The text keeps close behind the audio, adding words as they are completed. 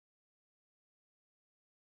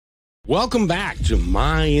Welcome back to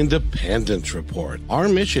My Independence Report. Our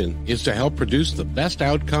mission is to help produce the best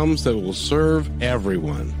outcomes that will serve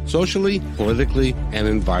everyone, socially, politically, and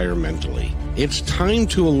environmentally. It's time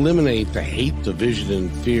to eliminate the hate, division,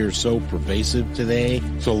 and fear so pervasive today.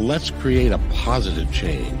 So let's create a positive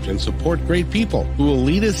change and support great people who will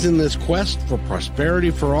lead us in this quest for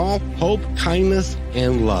prosperity for all, hope, kindness,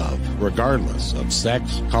 and love, regardless of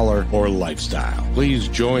sex, color, or lifestyle. Please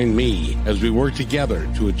join me as we work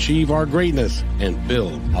together to achieve our greatness and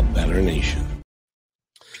build a better nation.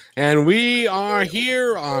 And we are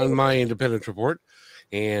here on My Independence Report,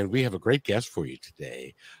 and we have a great guest for you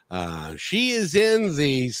today. She is in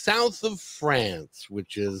the south of France,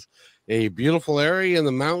 which is a beautiful area in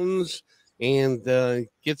the mountains, and I'm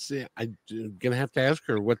gonna have to ask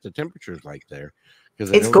her what the temperature is like there,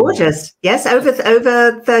 because it's gorgeous. Yes,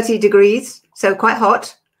 over 30 degrees, so quite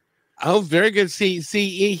hot. Oh, very good. See,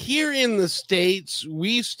 here in the States,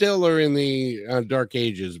 we still are in the dark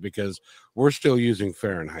ages because we're still using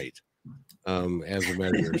Fahrenheit as a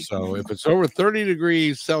measure. So if it's over 30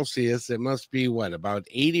 degrees Celsius, it must be what, about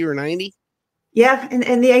 80 or 90? Yeah,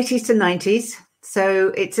 in the 80s to 90s. So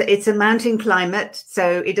it's a mountain climate.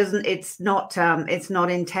 So it's not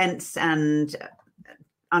intense and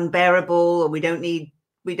unbearable. We don't need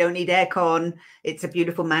aircon. It's a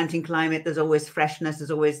beautiful mountain climate. There's always freshness.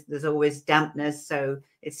 There's always dampness. So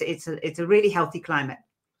it's a really healthy climate.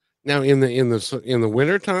 Now, in the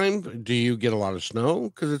winter time, do you get a lot of snow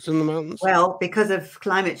because it's in the mountains? Well, because of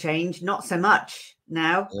climate change, not so much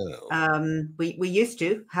now. Oh. We used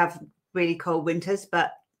to have really cold winters,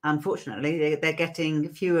 but unfortunately, they're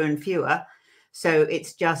getting fewer and fewer. So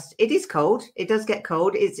it is cold. It does get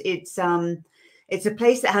cold. It's a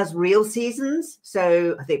place that has real seasons.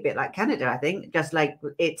 So I think a bit like Canada, I think, just like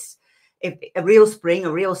it's a real spring,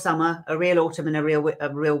 a real summer, a real autumn, and a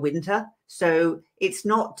real winter. So it's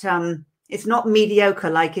not mediocre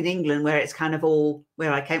like in England, where it's kind of all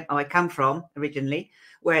where I come from originally,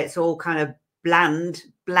 where it's all kind of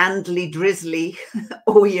blandly drizzly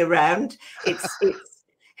all year round. If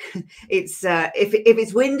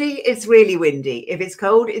it's windy, it's really windy. If it's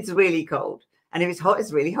cold, it's really cold. And if it's hot,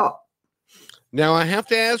 it's really hot. Now, I have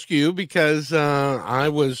to ask you, because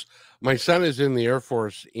my son is in the Air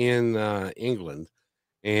Force in England,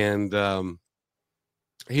 and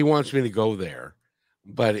he wants me to go there.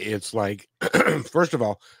 But it's like, first of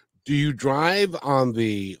all, do you drive on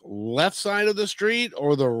the left side of the street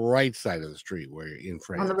or the right side of the street where you're in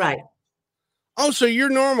France? On the right. Oh, so you're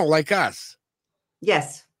normal like us.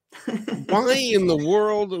 Yes. Why in the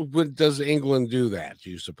world does England do that, do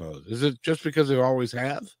you suppose? Is it just because they always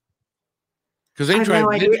have? Because they drive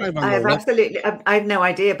on the left. I have no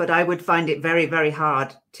idea, but I would find it very, very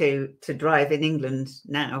hard to drive in England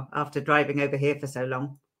now after driving over here for so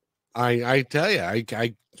long. I tell you,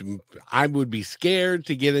 I would be scared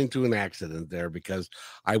to get into an accident there, because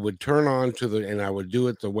I would turn on and I would do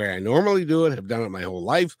it the way I normally do it. Have done it my whole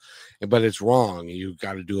life, but it's wrong. You've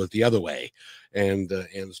got to do it the other way, and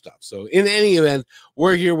stuff. So in any event,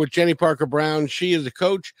 we're here with Jenni Parker Brown. She is a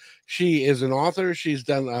coach. She is an author. She's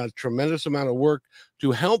done a tremendous amount of work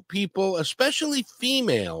to help people, especially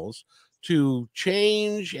females, to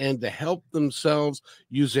change and to help themselves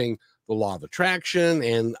using the law of attraction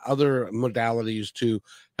and other modalities to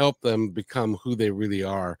help them become who they really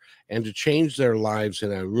are and to change their lives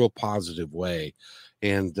in a real positive way.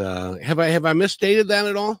 And have I misstated that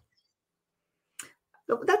at all?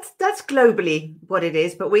 That's globally what it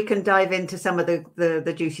is, but we can dive into some of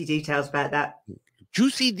the juicy details about that.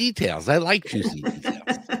 Juicy details. I like juicy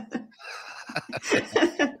details.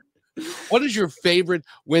 What is your favorite,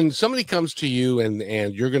 when somebody comes to you and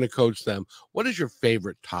you're going to coach them, what is your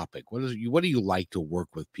favorite topic? What do you like to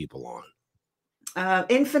work with people on?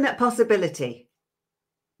 Infinite possibility.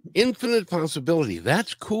 Infinite possibility.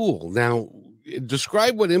 That's cool. Now,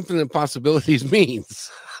 describe what infinite possibilities means.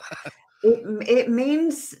 It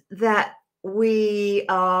means that we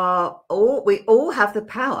all have the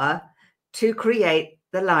power to create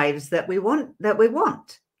the lives that we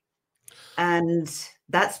want. And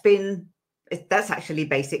that's actually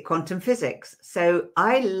basic quantum physics. So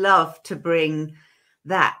I love to bring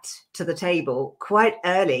that to the table quite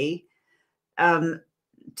early,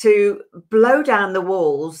 to blow down the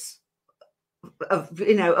walls of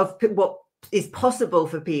what is possible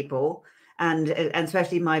for people, and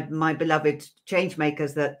especially my beloved change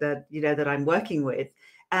makers that I'm working with,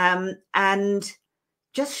 and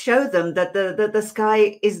just show them that the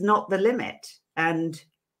sky is not the limit. And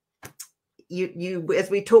you as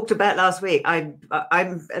we talked about last week, I'm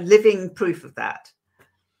a living proof of that.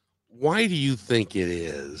 Why do you think it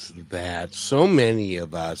is that so many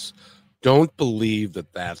of us don't believe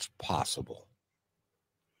that that's possible?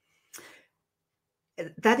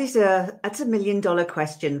 That's a $1 million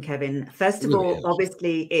question, Kevin. First of all,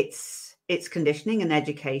 obviously, it's conditioning and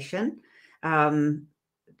education.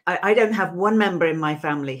 I don't have one member in my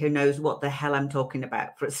family who knows what the hell I'm talking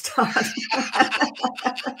about, for a start.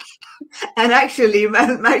 And actually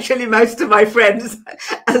most of my friends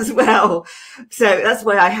as well. So that's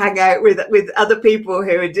why I hang out with other people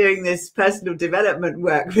who are doing this personal development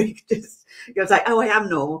work. Just, it's like, oh, I am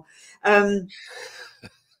normal. Do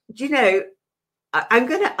you know, I'm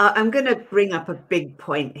gonna bring up a big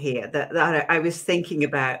point here that I was thinking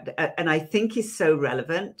about, and I think is so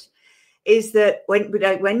relevant. Is that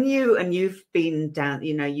when you've been down,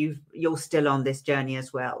 you're still on this journey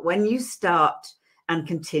as well. When you start and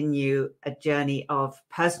continue a journey of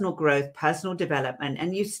personal growth, personal development,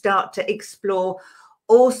 and you start to explore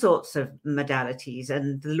all sorts of modalities,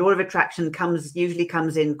 and the law of attraction usually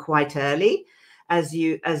comes in quite early, and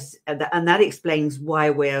that explains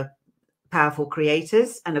why we're powerful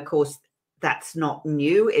creators. And of course, that's not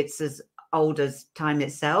new; it's as old as time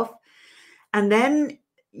itself. And then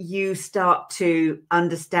you start to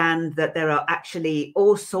understand that there are actually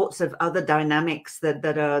all sorts of other dynamics that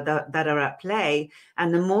are at play.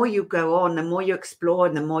 And the more you go on, the more you explore,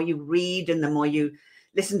 and the more you read, and the more you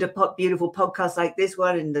listen to beautiful podcasts like this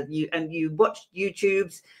one, and you watch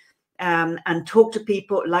YouTubes, and talk to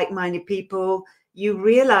people, like-minded people, you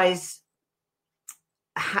realize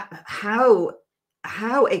how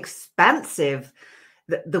expansive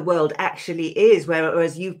the world actually is,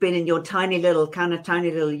 whereas you've been in your tiny little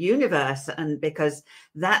universe. And because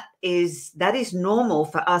that is normal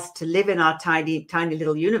for us to live in our tiny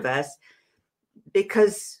little universe,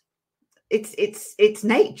 because it's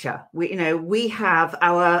nature. We have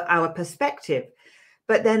our perspective.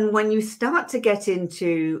 But then when you start to get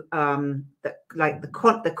into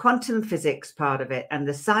the quantum physics part of it, and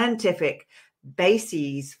the scientific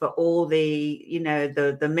bases for all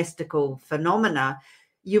the mystical phenomena,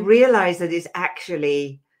 you realize that it's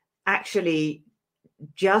actually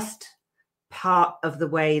just part of the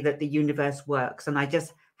way that the universe works. And I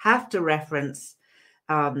just have to reference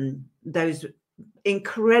those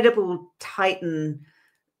incredible Titan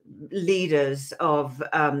leaders of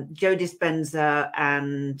Joe Dispenza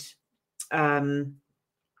and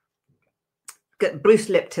Bruce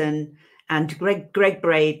Lipton and Greg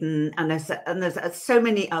Braden, and there's so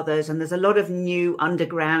many others, and there's a lot of new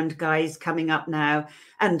underground guys coming up now,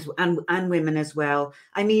 and women as well.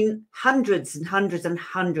 I mean, hundreds and hundreds and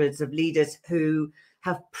hundreds of leaders who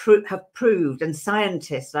have proved, and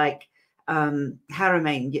scientists like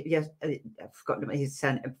Haramain. Yes, I've forgotten what his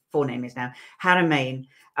forename is now. Haramain.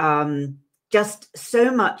 Just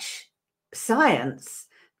so much science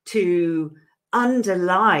to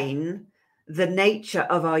underline the nature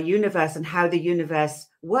of our universe and how the universe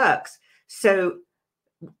works. So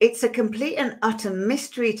it's a complete and utter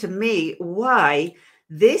mystery to me why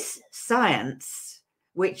this science,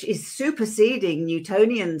 which is superseding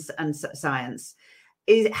Newtonian and science,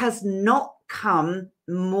 has not come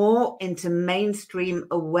more into mainstream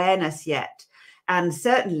awareness yet. And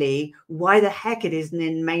certainly why the heck it isn't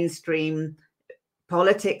in mainstream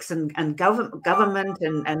politics and government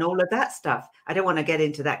and all of that stuff. I don't want to get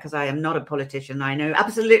into that because I am not a politician. I know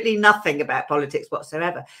absolutely nothing about politics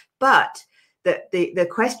whatsoever. But the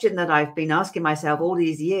question that I've been asking myself all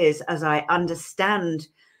these years, as I understand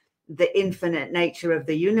the infinite nature of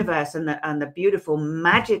the universe and the beautiful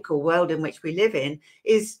magical world in which we live in,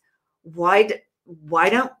 is why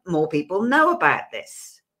don't more people know about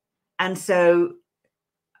this? And so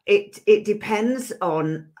it depends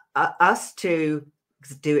on us to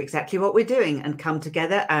do exactly what we're doing and come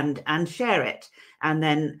together and share it, and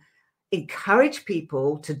then encourage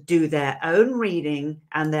people to do their own reading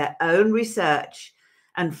and their own research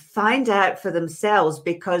and find out for themselves,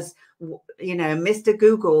 because Mr.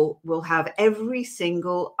 Google will have every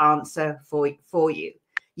single answer for you.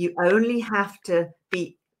 You only have to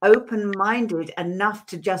be open-minded enough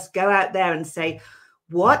to just go out there and say,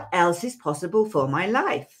 what else is possible for my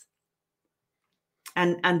life?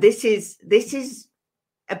 And this is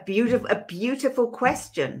a beautiful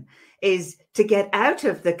question, is to get out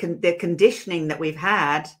of the conditioning that we've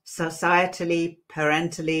had societally,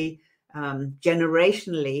 parentally,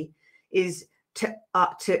 generationally, is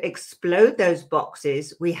to explode those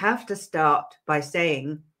boxes. We have to start by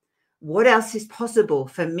saying, what else is possible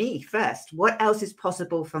for me first? What else is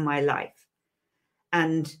possible for my life?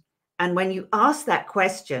 And when you ask that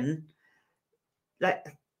question,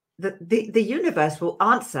 like the universe will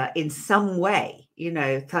answer in some way.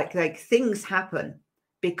 Like things happen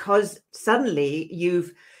because suddenly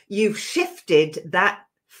you've shifted that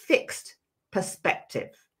fixed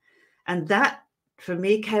perspective. And that, for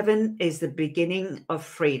me, Kevin, is the beginning of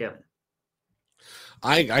freedom.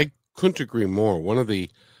 I couldn't agree more. One of the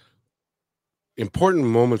important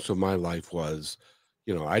moments of my life was,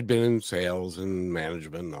 I'd been in sales and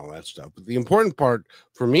management and all that stuff. But the important part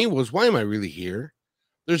for me was, why am I really here?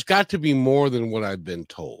 There's got to be more than what I've been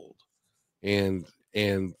told. And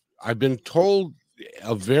I've been told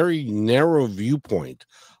a very narrow viewpoint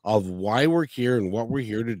of why we're here and what we're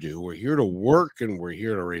here to do. We're here to work, and we're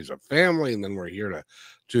here to raise a family, and then we're here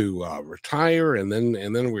to retire, and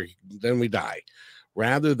then we die,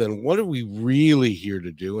 rather than what are we really here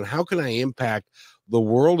to do, and how can I impact the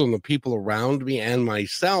world and the people around me and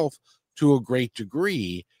myself to a great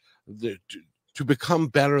degree, to become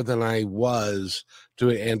better than I was,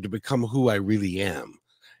 and to become who I really am.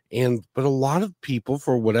 But a lot of people,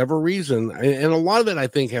 for whatever reason, and a lot of it I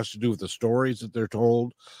think has to do with the stories that they're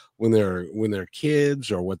told when they're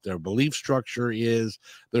kids, or what their belief structure is.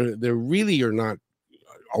 They really are not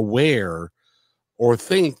aware or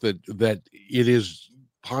think that it is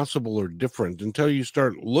possible or different until you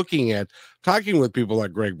start talking with people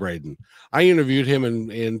like Greg Braden. I interviewed him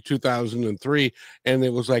in 2003, and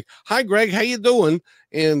it was like, "Hi, Greg, how you doing?"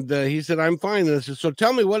 And he said, "I'm fine." And I said, "So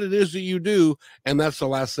tell me what it is that you do." And that's the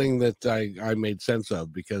last thing that I made sense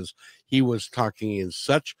of, because he was talking in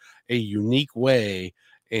such a unique way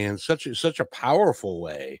and such a powerful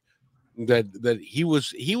way that he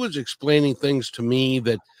was explaining things to me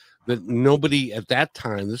that nobody at that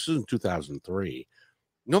time, this is in 2003,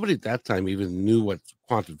 nobody at that time even knew what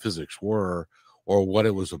quantum physics were, or what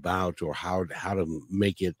it was about, or how to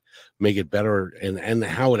make it better, and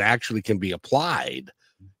how it actually can be applied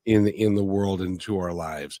in the world, into our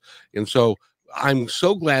lives. And so I'm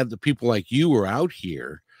so glad that people like you are out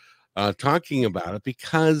here talking about it,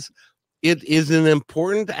 because it is an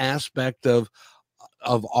important aspect of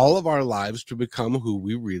all of our lives to become who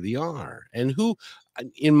we really are, and who,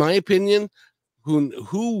 in my opinion,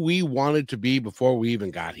 who we wanted to be before we even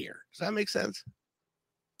got here. Does that make sense?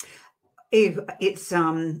 It's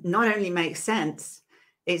not only makes sense,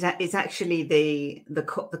 it's actually the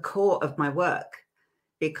core of my work,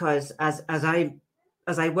 because as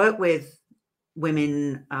I work with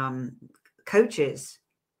women coaches,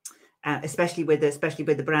 especially with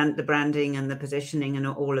the branding and the positioning and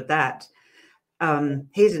all of that.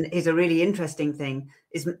 Here's a really interesting thing: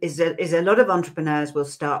 is a lot of entrepreneurs will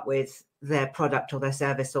start with their product or their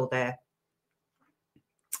service or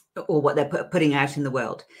what they're putting out in the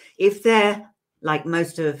world. If they're, like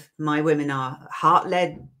most of my women are,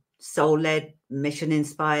 heart-led, soul-led,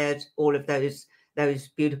 mission-inspired, all of those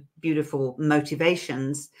beautiful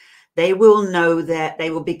motivations, they will know that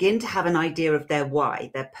they will begin to have an idea of their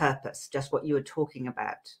why, their purpose, just what you were talking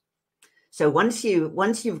about. So once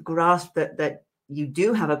you've grasped that you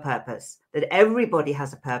do have a purpose, that everybody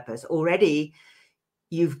has a purpose already,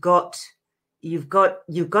 you've got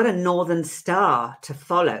a northern star to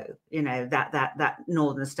follow. That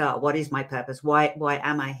northern star. What is my purpose? Why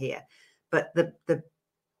am I here? But the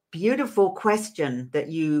beautiful question that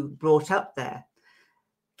you brought up there,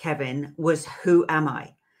 Kevin, was, who am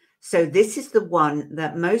I? So this is the one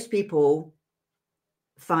that most people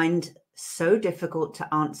find so difficult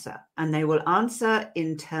to answer, and they will answer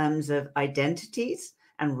in terms of identities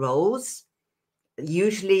and roles.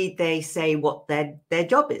 Usually they say what their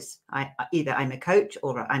job is. Either I'm a coach,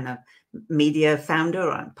 or I'm a media founder,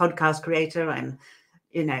 or I'm a podcast creator, I'm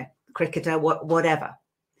cricketer, whatever.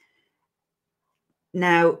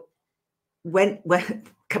 Now, when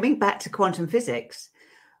coming back to quantum physics,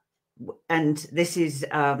 and this is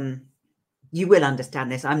you will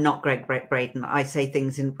understand this. I'm not Greg Braden. I say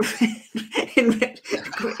things in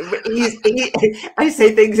I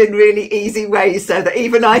say things in really easy ways so that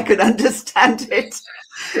even I can understand it.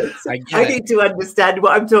 So I need to understand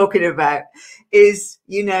what I'm talking about. Is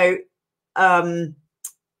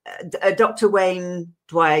Dr. Wayne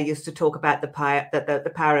Dwyer used to talk about the power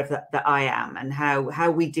of the I am, and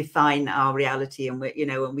how we define our reality, and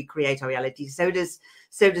when we create our reality. So does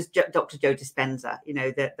Dr. Joe Dispenza,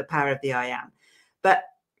 the power of the I am. But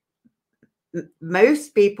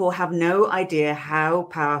most people have no idea how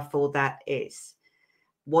powerful that is.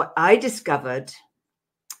 What I discovered,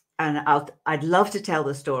 and I'd love to tell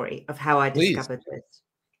the story of how I discovered this.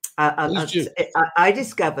 I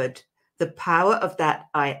discovered the power of that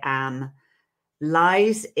I am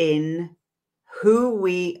lies in who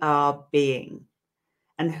we are being.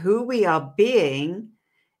 And who we are being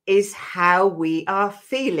is how we are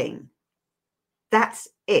feeling. That's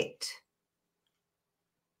it.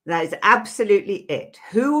 That is absolutely it.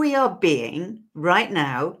 Who we are being right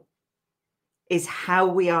now is how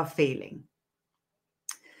we are feeling.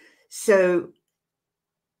 So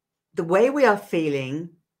the way we are feeling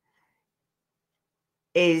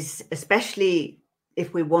is, especially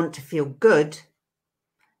if we want to feel good,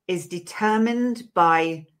 is determined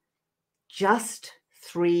by just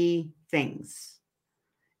three things.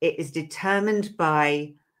 It is determined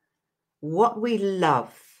by what we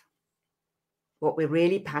love, what we're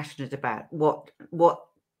really passionate about, what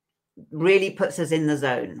really puts us in the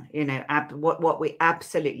zone, you know, what we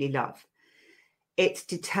absolutely love. It's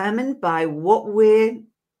determined by what we're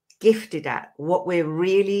gifted at, what we're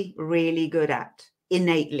really, really good at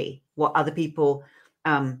innately, what other people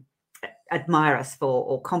admire us for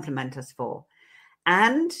or compliment us for.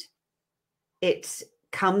 And it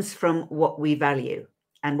comes from what we value.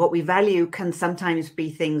 And what we value can sometimes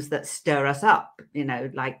be things that stir us up, you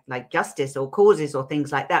know, like justice or causes or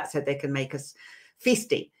things like that, so they can make us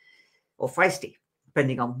feisty or feisty,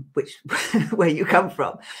 depending on which where you come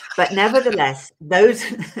from. But nevertheless, those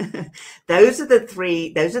are the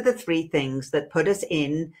three things that put us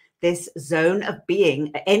in this zone of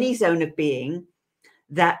being, any zone of being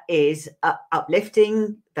that is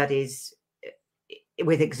uplifting, that is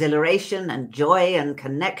with exhilaration and joy and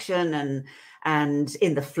connection and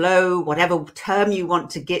in the flow, whatever term you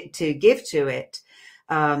want to give to it.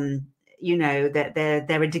 You know, that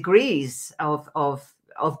there are degrees of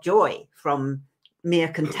joy, from mere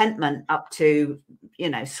contentment up to, you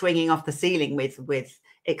know, swinging off the ceiling with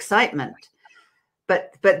excitement.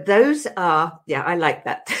 But those are, yeah, I like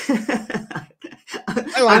that.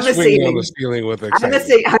 I like swinging on the ceiling with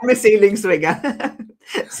excitement. I'm a ceiling swinger.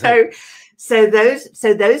 So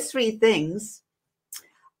those three things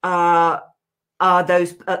are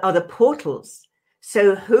the portals.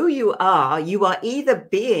 So who you are either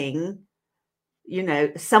being, you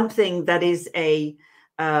know, something that is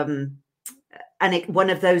one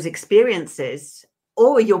of those experiences,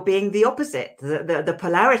 or you're being the opposite, the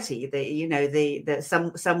polarity,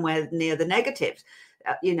 somewhere near the negative,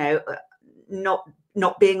 you know,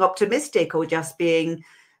 not being optimistic, or just being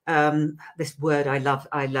this word I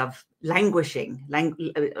love, languishing.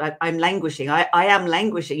 I'm languishing. I am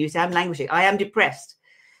languishing. You say I'm languishing. I am depressed.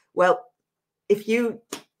 Well, if you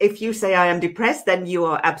say I am depressed, then you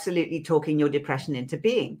are absolutely talking your depression into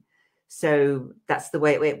being. So that's the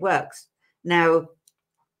way it works. Now,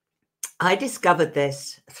 I discovered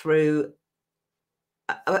this through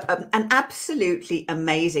an absolutely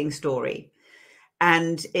amazing story.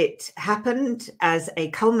 And it happened as a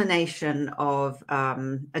culmination of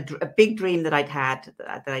a big dream that I'd had,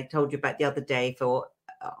 that I told you about the other day, for,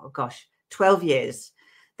 12 years,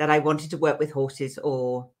 that I wanted to work with horses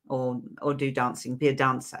or do dancing, be a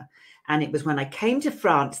dancer. And it was when I came to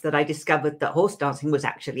France that I discovered that horse dancing was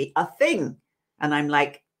actually a thing. And I'm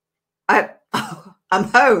like, I'm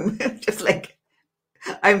home, just like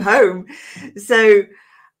I'm home. So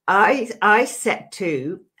I set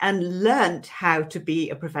to and learned how to be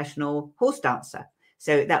a professional horse dancer.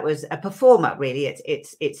 So that was a performer, really.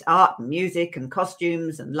 It's art and music and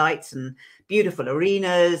costumes and lights and beautiful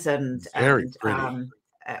arenas and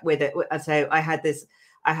with it. So I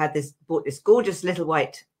bought this gorgeous little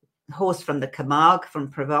white horse from the Camargue, from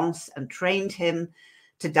Provence, and trained him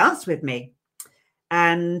to dance with me.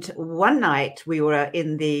 And one night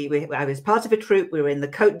I was part of a troupe. We were in the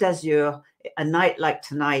Côte d'Azur, a night like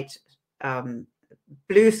tonight,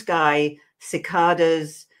 blue sky,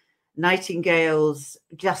 cicadas, nightingales,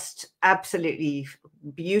 just absolutely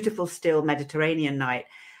beautiful, still Mediterranean night.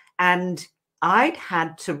 And I'd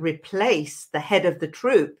had to replace the head of the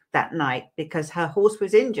troupe that night because her horse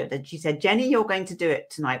was injured. And she said, Jenny, you're going to do it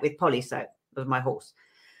tonight with Polly, so with my horse.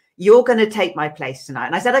 You're going to take my place tonight.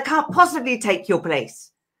 And I said, I can't possibly take your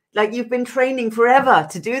place. Like, you've been training forever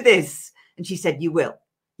to do this. And she said, you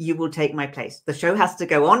will take my place. The show has to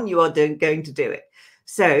go on. You are going to do it.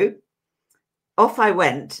 So off I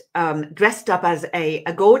went, dressed up as a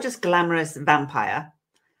gorgeous, glamorous vampire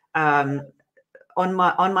on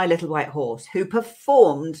my little white horse, who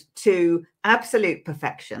performed to absolute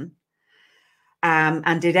perfection.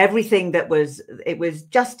 And did everything it was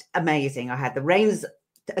just amazing. I had the reins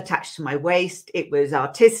attached to my waist. It was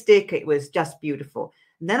artistic. It was just beautiful.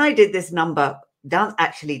 And then I did this number,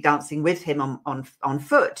 dancing with him on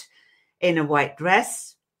foot in a white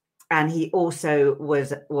dress. And he also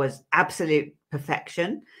was absolute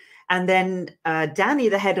perfection. And then Danny,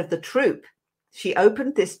 the head of the troupe, she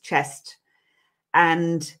opened this chest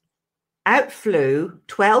and out flew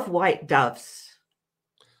 12 white doves,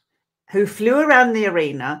 who flew around the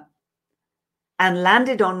arena and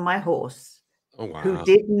landed on my horse. Oh, wow. Who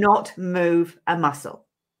did not move a muscle.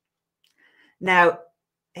 Now,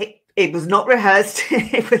 it was not rehearsed.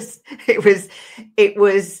 It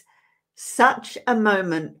was such a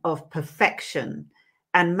moment of perfection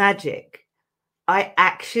and magic. I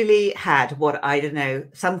actually had what, I don't know,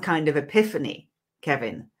 some kind of epiphany,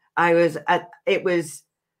 Kevin. It was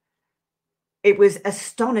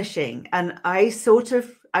astonishing. And I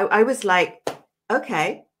was like,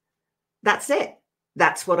 okay, that's it.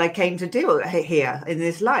 That's what I came to do here in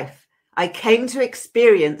this life. I came to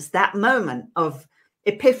experience that moment of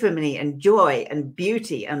epiphany and joy and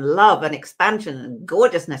beauty and love and expansion and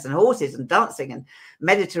gorgeousness and horses and dancing and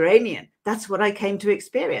Mediterranean. That's what I came to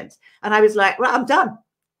experience. And I was like, right, I'm done.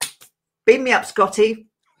 Beam me up, Scotty.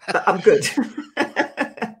 But I'm good.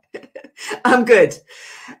 I'm good.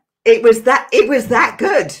 It was that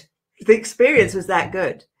good. The experience was that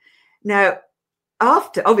good. Now,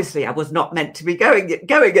 after, obviously, I was not meant to be going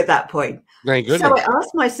at that point. Thank goodness. So I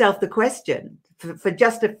asked myself the question for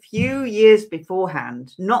just a few years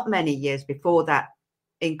beforehand, not many years before that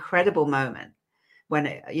incredible moment when,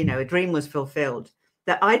 a dream was fulfilled,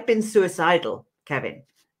 that I'd been suicidal, Kevin.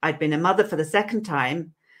 I'd been a mother for the second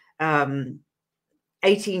time, 18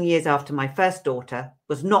 years after my first daughter,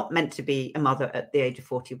 was not meant to be a mother at the age of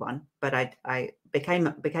 41, but I became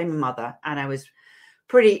a mother, and I was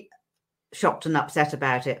pretty shocked and upset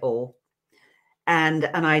about it all. And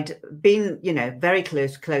I'd been, very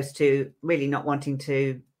close to really not wanting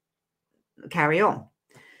to carry on.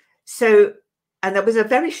 So, and there was a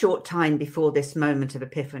very short time before this moment of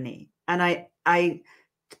epiphany. And I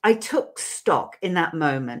took stock in that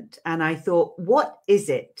moment, and I thought, what is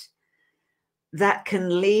it that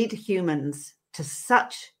can lead humans to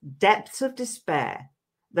such depths of despair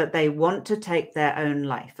that they want to take their own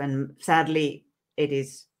life? And sadly, it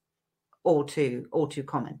is all too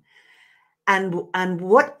common. And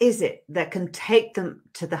what is it that can take them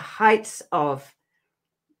to the heights of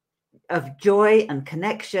joy and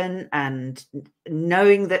connection and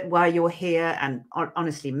knowing that while you're here, and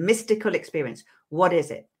honestly, mystical experience? What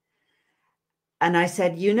is it? And I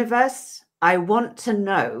said, universe, I want to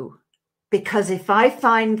know, because if I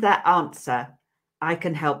find that answer, I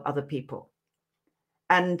can help other people.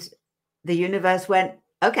 And the universe went,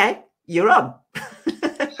 okay, you're on.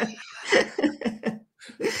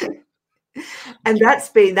 And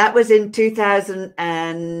that was in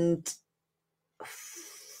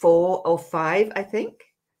 2004 or 5, I think.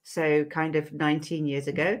 So kind of 19 years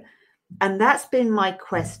ago. And that's been my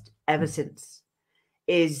quest ever since,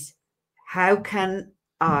 is how can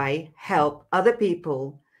I help other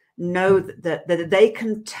people know that they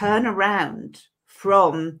can turn around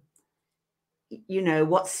from,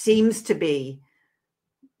 what seems to be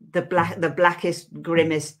the blackest,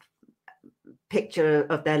 grimmest picture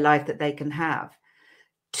of their life that they can have,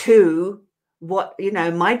 to what,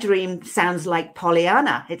 my dream sounds like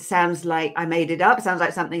Pollyanna. It sounds like I made it up. It sounds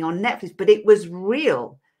like something on Netflix, but it was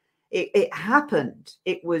real. It happened.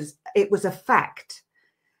 It was a fact.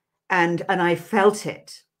 And I felt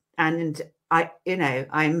it. And I'm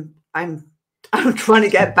trying to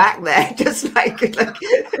get back there, just like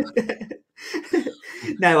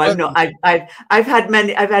no, I'm not. I've had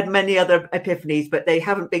many other epiphanies, but they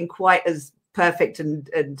haven't been quite as perfect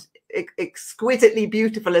and exquisitely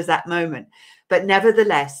beautiful as that moment. But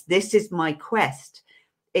nevertheless, this is my quest,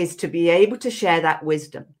 is to be able to share that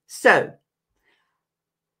wisdom. So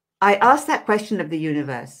I asked that question of the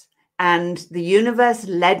universe, and the universe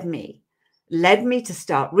led me to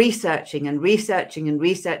start researching and researching and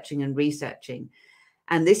researching and researching.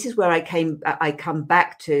 And this is where I come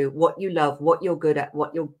back to what you love, what you're good at,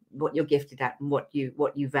 what you're gifted at, and what you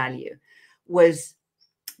value, was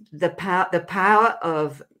the power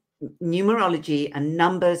of numerology and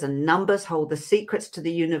numbers hold the secrets to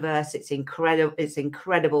the universe. It's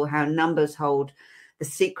incredible how numbers hold the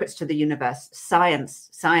secrets to the universe.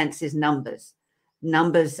 Science is numbers.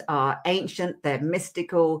 Numbers are ancient, they're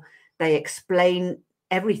mystical, they explain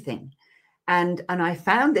everything. And I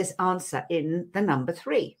found this answer in the number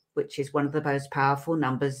 3, which is one of the most powerful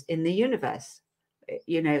numbers in the universe.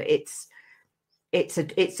 It's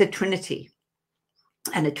a trinity.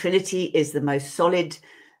 And a trinity is the most solid,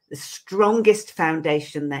 the strongest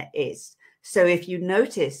foundation there is. So if you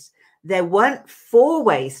notice, there weren't 4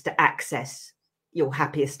 ways to access your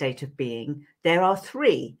happiest state of being. There are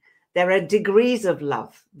 3. There are degrees of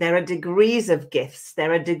love. There are degrees of gifts.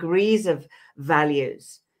 There are degrees of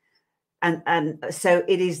values. And so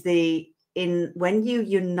it is when you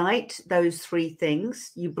unite those 3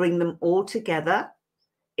 things, you bring them all together,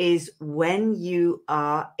 is when you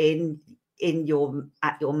are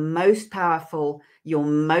at your most powerful,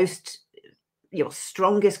 your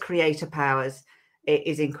strongest creator powers. It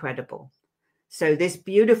is incredible. So this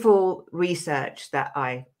beautiful research that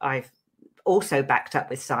I've also backed up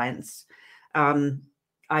with science,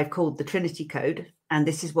 I've called the Trinity Code, and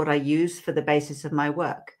this is what I use for the basis of my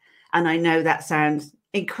work. And I know that sounds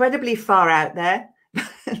incredibly far out there,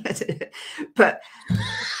 but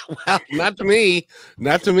well, not to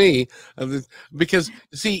me, because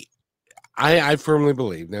see, I firmly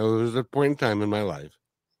believe now there was a point in time in my life.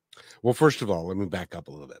 Well, first of all, let me back up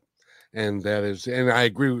a little bit, and that is, and I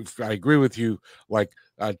agree with you like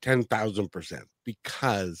 10,000%,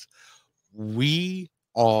 because we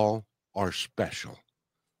all are special.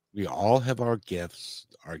 We all have our gifts.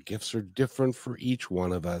 Our gifts are different for each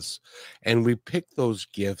one of us, and we pick those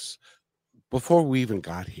gifts before we even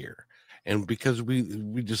got here. And because we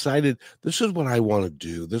decided this is what I want to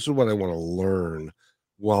do, this is what I want to learn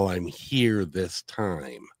while I'm here this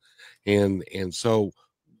time. And so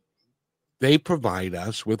they provide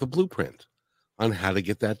us with a blueprint on how to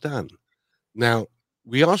get that done. Now,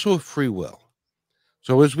 we also have free will.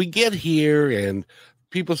 So as we get here and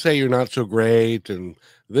people say you're not so great and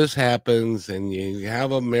this happens and you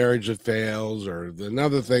have a marriage that fails or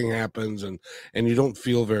another thing happens and you don't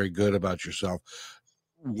feel very good about yourself,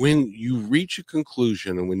 when you reach a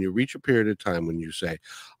conclusion and when you reach a period of time when you say,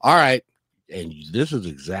 all right, and this is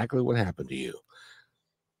exactly what happened to you.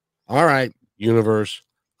 All right, universe,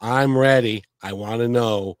 I'm ready. I want to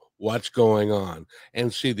know what's going on.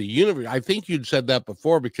 And see, the universe, I think you'd said that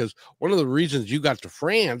before, because one of the reasons you got to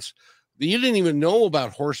France, you didn't even know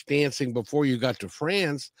about horse dancing before you got to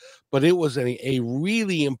France, but it was a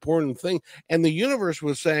really important thing. And the universe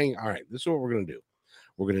was saying, all right, this is what we're going to do.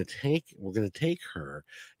 We're going to take her,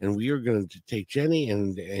 and we are going to take Jenny,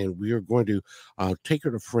 and we are going to take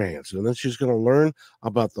her to France, and then she's going to learn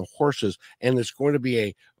about the horses, and it's going to be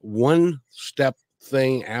a one-step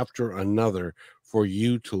thing after another for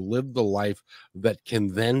you to live the life that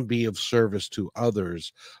can then be of service to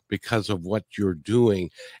others because of what you're doing.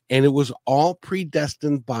 And it was all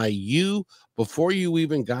predestined by you before you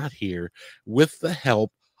even got here, with the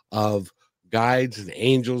help of guides and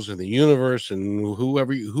angels in the universe and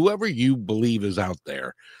whoever you believe is out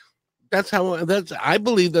there. I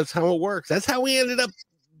believe that's how it works. That's how we ended up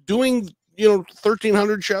doing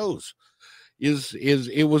 1,300 shows.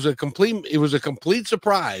 It was a complete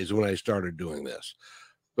surprise when I started doing this,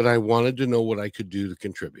 but I wanted to know what I could do to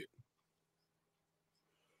contribute.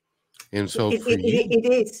 And so it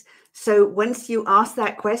is. So once you ask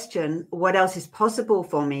that question, what else is possible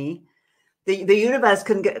for me? The universe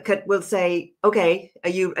will say, okay, are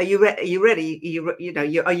you ready?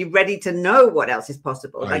 Are you ready to know what else is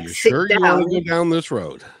possible? Are you sure you want to go down this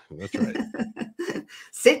road? That's right.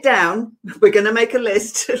 Sit down. We're going to make a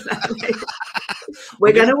list.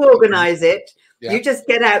 We're going to organize it. Yeah. You just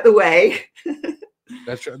get out the way.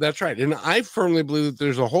 That's right. And I firmly believe that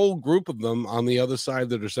there's a whole group of them on the other side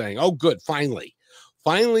that are saying, oh, good, finally,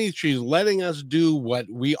 she's letting us do what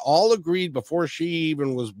we all agreed before she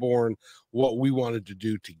even was born, what we wanted to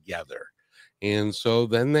do together. And so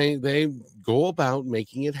then they go about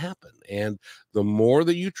making it happen. And the more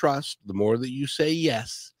that you trust, the more that you say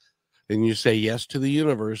yes, and you say yes to the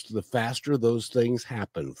universe, the faster those things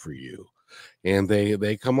happen for you. And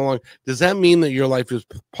they come along. Does that mean that your life is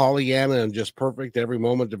Pollyanna and just perfect every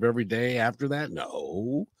moment of every day after that?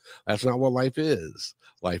 No, that's not what life is.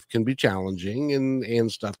 Life can be challenging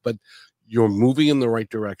and stuff, but you're moving in the right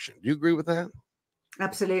direction. Do you agree with that?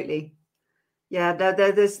 Absolutely. Yeah,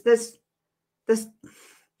 there's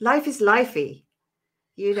life is lifey,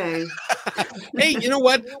 Hey, you know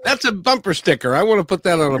what? That's a bumper sticker. I want to put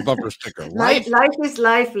that on a bumper sticker. Life is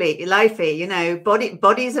lively.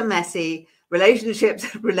 Bodies are messy. Relationships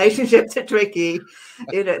are tricky.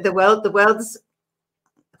 The world's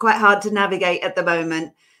quite hard to navigate at the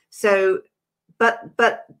moment. So, but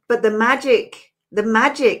the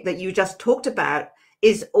magic that you just talked about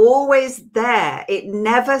is always there. It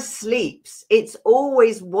never sleeps. It's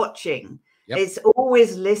always watching. Yep. It's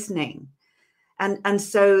always listening. And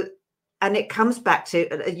so it comes back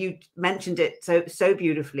to, you mentioned it so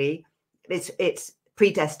beautifully. It's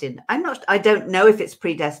predestined. I don't know if it's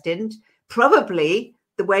predestined. Probably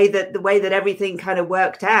the way that everything kind of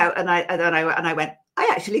worked out. And I went, I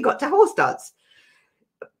actually got to horse dance.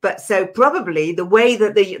 But so probably the way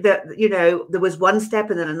that there was one step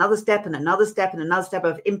and then another step and another step and another step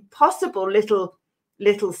of impossible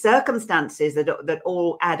little circumstances that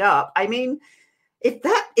all add up. I mean, if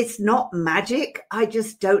it's not magic, I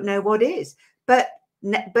just don't know what is. But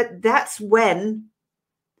that's when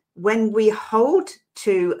we hold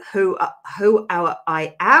to who our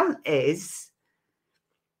I am is.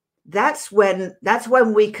 That's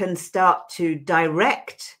when we can start to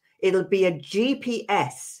direct. It'll be a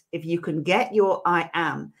GPS if you can get your I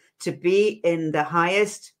am to be in the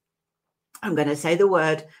highest I'm going to say the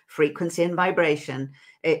word frequency and vibration.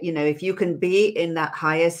 If you can be in that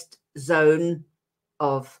highest zone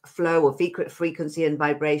of flow or frequency and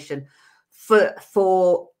vibration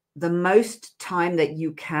for the most time that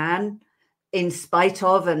you can, in spite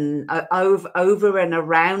of and over and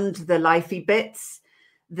around the lifey bits,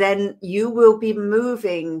 then you will be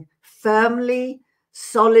moving firmly,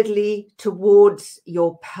 solidly towards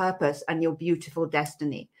your purpose and your beautiful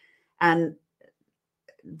destiny. And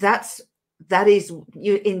that is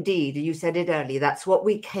you said it earlier, that's what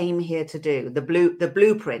we came here to do. The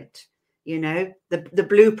blueprint, the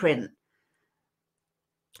blueprint.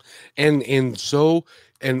 And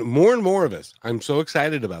more of us, I'm so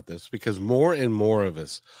excited about this, because more and more of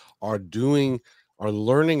us are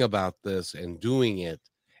learning about this and doing it.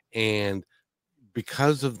 And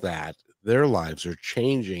because of that, their lives are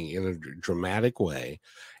changing in a dramatic way.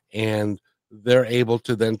 And they're able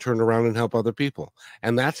to then turn around and help other people.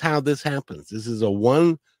 And that's how this happens. This is a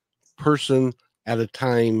one person at a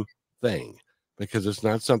time thing, because it's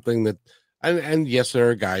not something that, and yes, there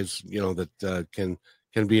are guys, that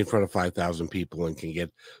can be in front of 5,000 people and can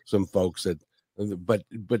get some folks that, but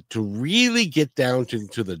to really get down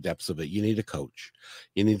to the depths of it, you need a coach.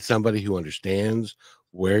 You need somebody who understands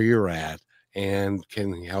where you're at and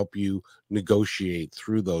can help you negotiate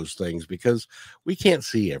through those things, because we can't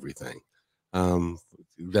see everything.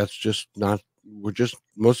 That's just not,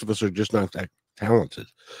 most of us are just not that talented.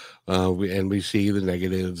 We see the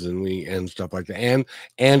negatives and stuff like that.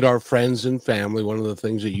 And our friends and family, one of the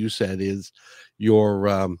things that you said is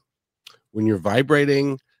when you're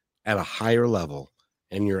vibrating at a higher level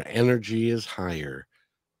and your energy is higher,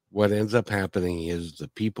 what ends up happening is the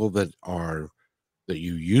people that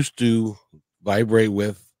you used to vibrate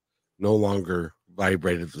with no longer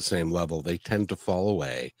vibrate at the same level. They tend to fall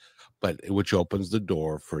away, which opens the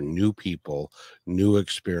door for new people, new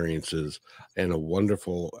experiences, and a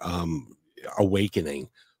wonderful awakening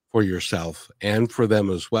for yourself and for them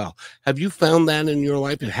as well. Have you found that in your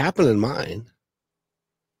life? It happened in mine.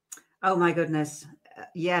 Oh my goodness.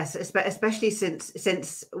 Yes, especially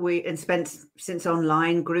since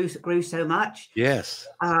online grew so much. Yes.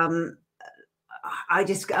 I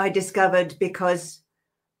discovered, because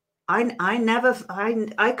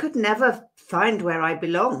I could never find where I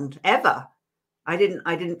belonged ever. I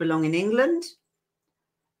didn't belong in England.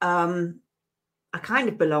 I kind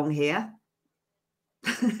of belong here.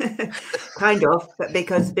 Kind of, but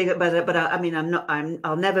I mean,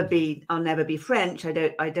 I'll never be French. I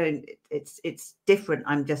don't, it's different.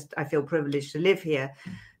 I feel privileged to live here.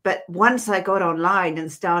 But once I got online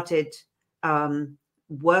and started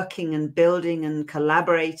working and building and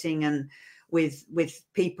collaborating and with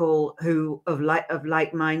people who of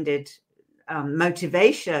like-minded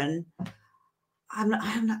motivation, I'm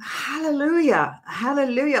hallelujah.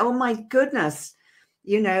 Oh my goodness.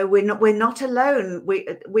 We're not alone.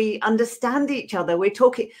 We understand each other. We're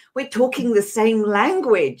talking the same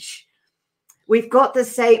language. We've got the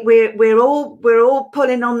same. We're all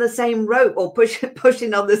pulling on the same rope, or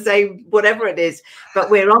pushing on the same, whatever it is. But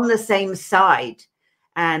we're on the same side.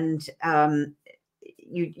 And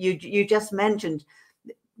you just mentioned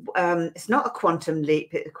it's not a quantum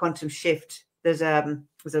leap, a quantum shift. There's a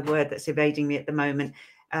word that's evading me at the moment.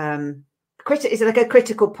 Is like a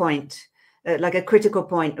critical point. Like a critical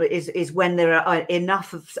point is when there are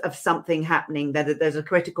enough of something happening that there's a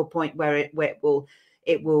critical point where it will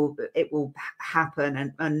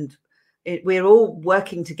happen, and we're all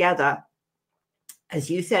working together, as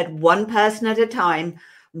you said, one person at a time,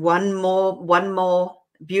 one more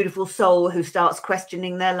beautiful soul who starts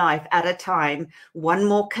questioning their life at a time, one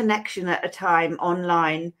more connection at a time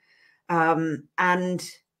online,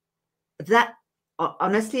 and that.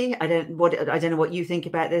 Honestly, I don't know what you think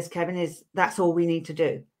about this, Kevin. That's all we need to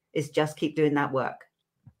do, is just keep doing that work.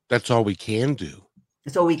 That's all we can do.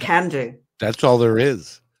 That's all we can do. That's all there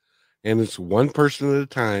is. And it's one person at a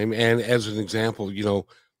time. And as an example,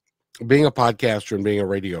 being a podcaster and being a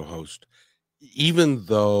radio host, even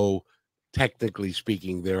though technically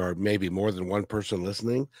speaking, there are maybe more than one person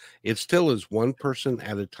listening, it still is one person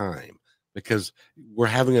at a time, because we're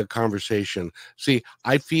having a conversation. See,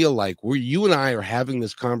 I feel like you and I are having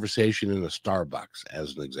this conversation in a Starbucks,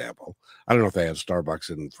 as an example. I don't know if they have Starbucks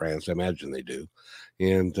in France. I imagine they do.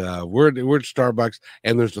 And we're at Starbucks,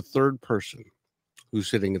 and there's a third person who's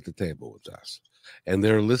sitting at the table with us, and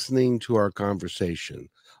they're listening to our conversation,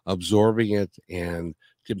 absorbing it, and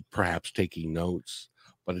perhaps taking notes.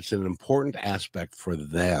 But it's an important aspect for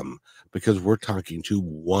them, because we're talking to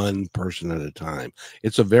one person at a time.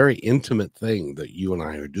 It's a very intimate thing that you and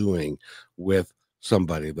I are doing with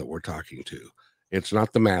somebody that we're talking to. It's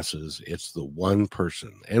not the masses. It's the one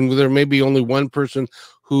person. And there may be only one person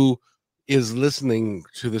who is listening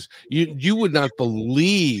to this. You would not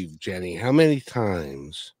believe, Jenni, how many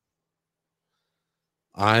times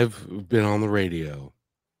I've been on the radio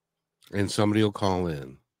and somebody will call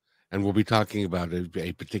in and we'll be talking about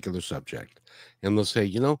a particular subject. And they'll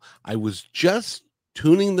say, I was just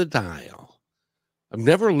tuning the dial. I've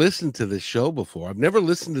never listened to this show before. I've never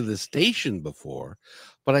listened to this station before,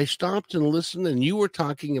 but I stopped and listened, and you were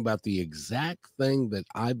talking about the exact thing that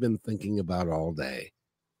I've been thinking about all day.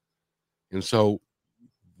 And so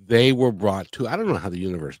they were brought to, I don't know how the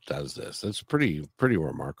universe does this. That's pretty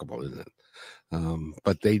remarkable, isn't it?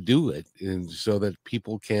 But they do it, and so that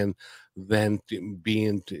people can then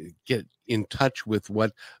get in touch with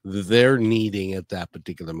what they're needing at that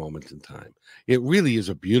particular moment in time. It really is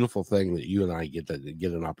a beautiful thing that you and I get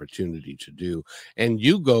an opportunity to do. And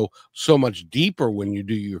you go so much deeper when you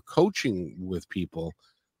do your coaching with people,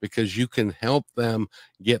 because you can help them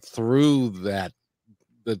get through that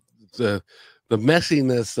the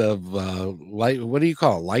messiness of life. What do you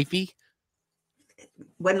call it? Lifey?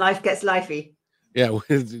 When life gets lifey. Yeah,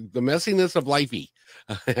 the messiness of lifey.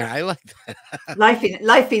 I like that.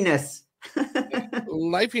 Lifiness.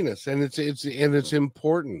 Lifiness, and it's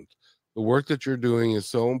important. The work that you're doing is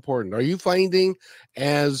so important. Are you finding,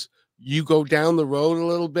 as you go down the road a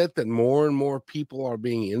little bit, that more and more people are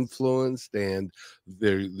being influenced, and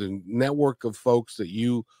the network of folks that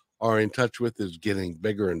you are in touch with is getting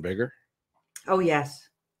bigger and bigger? Oh yes,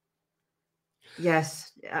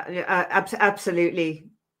 absolutely.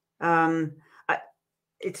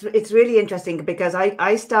 It's really interesting, because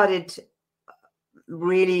I started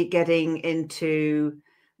really getting into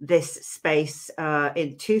this space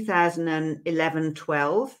in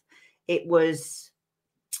 2011-12. It was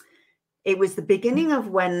the beginning of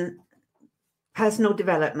when personal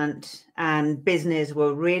development and business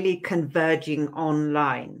were really converging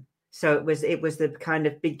online. So it was the kind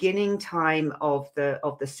of beginning time of the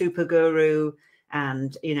super guru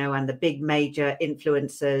and the big major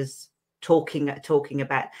influencers talking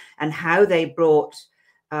about, and how they brought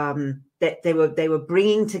that they were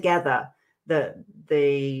bringing together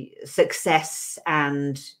the success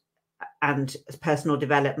and personal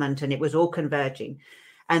development, and it was all converging,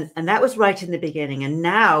 and that was right in the beginning. And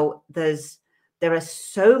now there are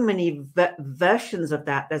so many versions of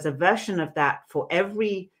that. There's a version of that for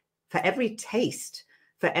every taste,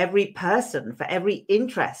 for every person, for every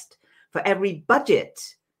interest, for every budget.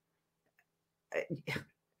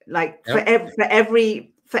 Like yep. for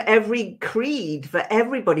every creed, for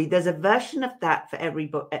everybody, there's a version of that for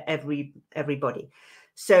everybody.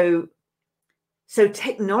 So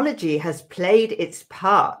technology has played its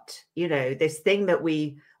part. This thing that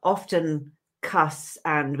we often cuss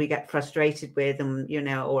and we get frustrated with, and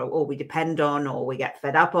or we depend on, or we get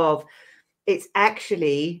fed up of. It's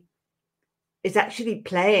actually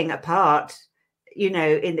playing a part, in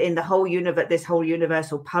the whole universe, this whole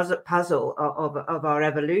universal puzzle of our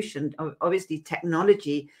evolution. Obviously,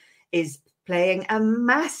 technology is playing a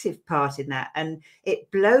massive part in that, and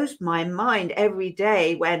it blows my mind every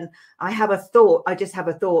day when I have a thought. I just have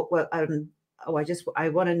a thought. Well, I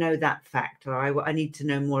want to know that fact, or I need to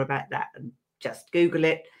know more about that, and just Google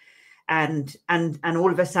it, and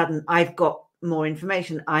all of a sudden I've got more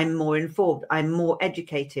information. I'm more informed. I'm more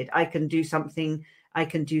educated. I can do something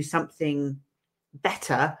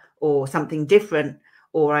better, or something different,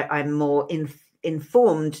 or I'm more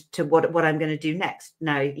informed to what I'm going to do next.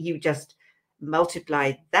 Now you just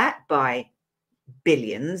multiply that by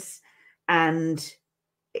billions, and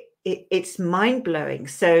it's mind-blowing.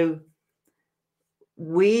 So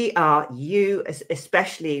you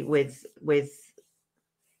especially with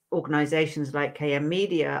organizations like KM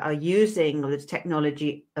Media are using the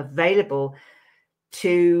technology available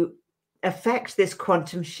to affect this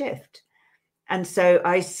quantum shift. And so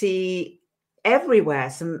I see everywhere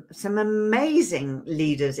some amazing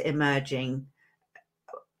leaders emerging,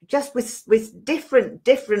 just with different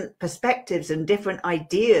perspectives and different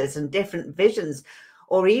ideas and different visions,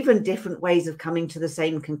 or even different ways of coming to the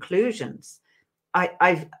same conclusions.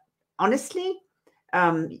 I've honestly,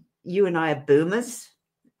 you and I are boomers,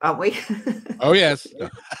 aren't we? Oh yes.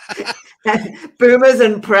 Boomers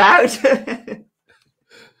and proud.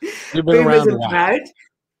 Boomers and proud.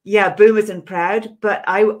 Yeah, boomers and proud. But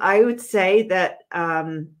I would say that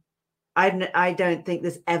I don't think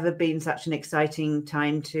there's ever been such an exciting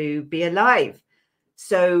time to be alive.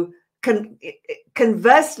 So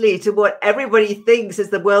conversely to what everybody thinks is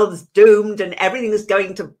the world's doomed and everything is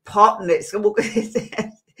going to pot, and it's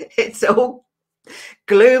all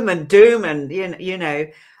gloom and doom, and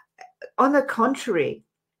on the contrary,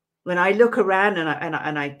 when I look around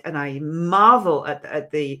and I marvel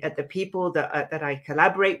at the people that I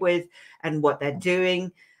collaborate with and what they're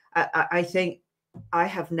doing, I think I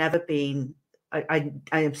have never been. I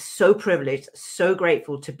am so privileged, so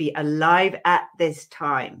grateful to be alive at this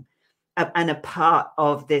time and a part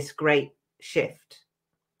of this great shift.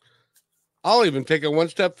 I'll even take it one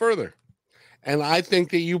step further. And I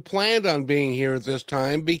think that you planned on being here at this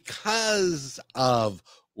time because of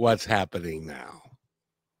what's happening now.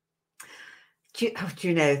 Do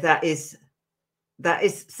you know, that is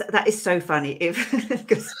so funny. If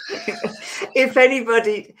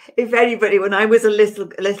anybody, when I was a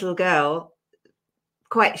little girl,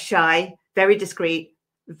 quite shy, very discreet,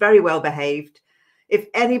 very well behaved, if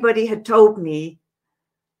anybody had told me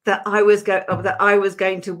that I was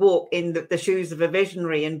going to walk in the shoes of a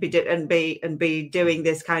visionary and be doing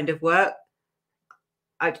this kind of work,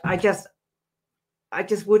 I just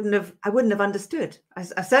wouldn't have understood. I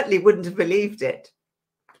certainly wouldn't have believed it.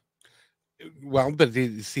 Well, but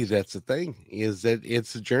you see, that's the thing, is that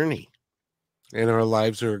it's a journey, and our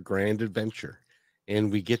lives are a grand adventure,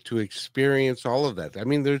 and we get to experience all of that. I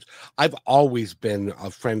mean, I've always been a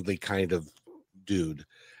friendly kind of dude,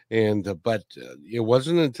 but it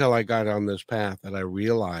wasn't until I got on this path that I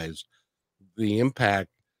realized the impact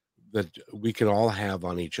that we can all have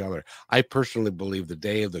on each other. I personally believe the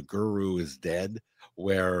day of the guru is dead,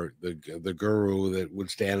 where the guru that would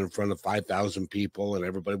stand in front of 5,000 people and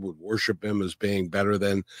everybody would worship him as being better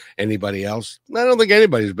than anybody else. I don't think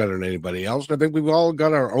anybody's better than anybody else. I think we've all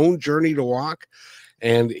got our own journey to walk.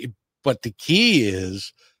 But the key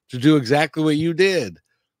is to do exactly what you did.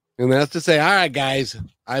 And that's to say, all right, guys,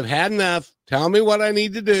 I've had enough. Tell me what I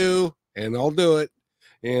need to do and I'll do it.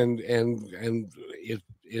 And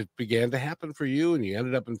it began to happen for you, and you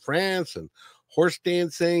ended up in France and horse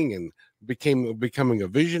dancing and becoming a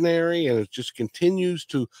visionary, and it just continues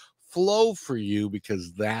to flow for you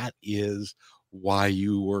because that is why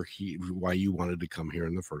you were here, why you wanted to come here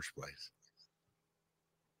in the first place.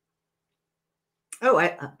 Oh,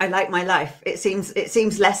 I like my life. It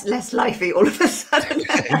seems less lively all of a sudden.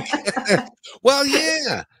 Well,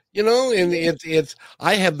 yeah, and it's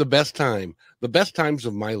I have the best time. The best times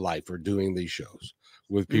of my life are doing these shows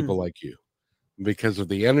with people like you, because of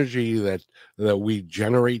the energy that we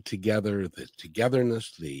generate together, the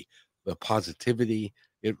togetherness, the positivity.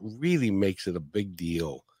 It really makes it a big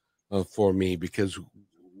deal for me, because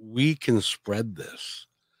we can spread this,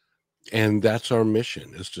 and that's our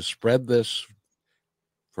mission, is to spread this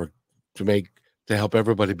to help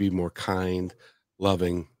everybody be more kind,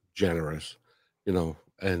 loving, generous, and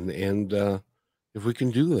if we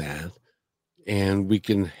can do that and we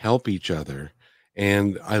can help each other.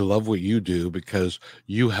 And I love what you do, because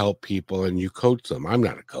you help people and you coach them. I'm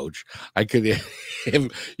not a coach. I could,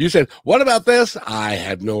 if you said, what about this? I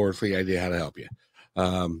had no earthly idea how to help you.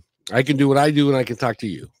 I can do what I do, and I can talk to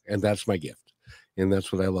you. And that's my gift. And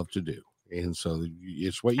that's what I love to do. And so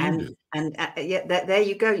it's what you do. And yeah, there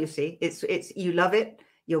you go. You see, it's you love it,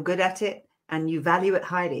 you're good at it, and you value it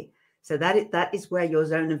highly. So that is where your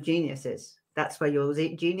zone of genius is. That's where your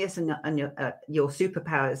genius and your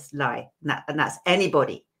superpowers lie. And that's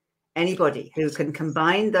anybody who can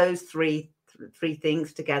combine those three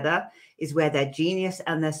things together is where their genius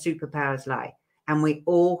and their superpowers lie. And we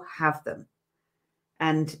all have them.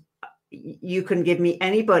 And you can give me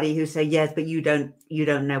anybody who say, yes, but you don't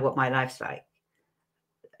know what my life's like.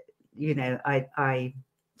 I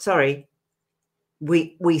sorry,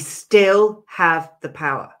 we still have the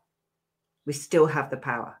power. We still have the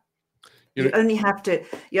power. You only have to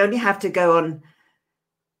go on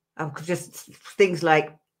just things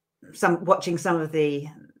like watching some of the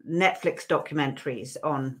Netflix documentaries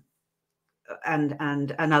on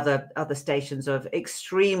and other stations of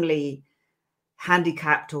extremely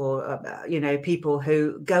handicapped or people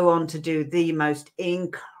who go on to do the most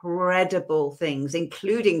incredible things,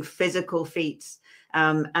 including physical feats,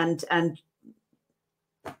 and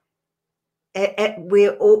we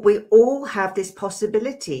all have this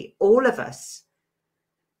possibility, all of us.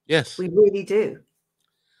 Yes, we really do.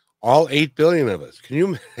 All 8 billion of us. Can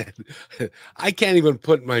you imagine? I can't even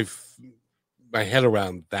put my head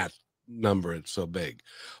around that number. It's so big,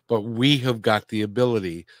 but we have got the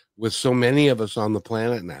ability, with so many of us on the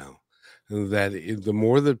planet now, that the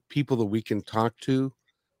more the people that we can talk to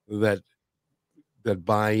that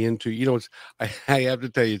buy into, I have to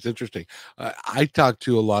tell you, it's interesting. I talk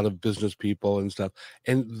to a lot of business people and stuff,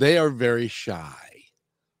 and they are very shy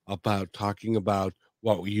about talking about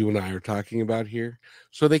what you and I are talking about here.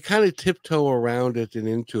 So they kind of tiptoe around it and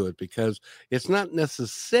into it because it's not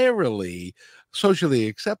necessarily socially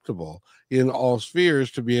acceptable in all spheres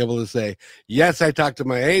to be able to say, yes, I talked to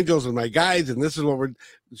my angels and my guides, and this is what we're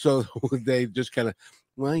so they just kind of,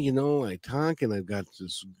 well, I talk and I've got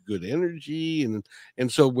this good energy,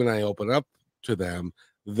 and so when I open up to them,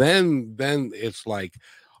 then it's like,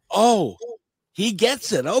 oh, he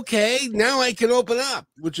gets it. Okay, now I can open up,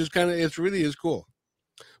 which is it's really is cool.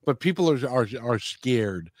 But people are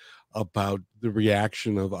scared about the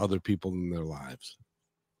reaction of other people in their lives.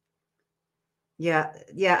 Yeah,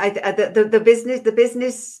 the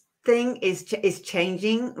business thing is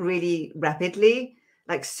changing really rapidly,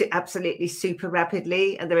 like absolutely super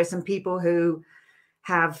rapidly. And there are some people who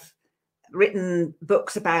have written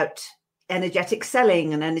books about energetic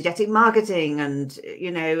selling and energetic marketing, and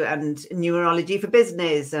and numerology for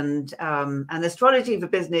business, and astrology for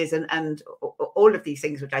business, and all of these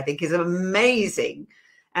things, which I think is amazing.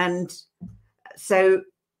 And so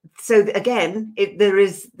again, there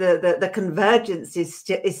is the convergence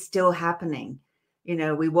is still happening.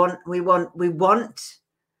 We want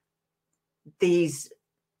these.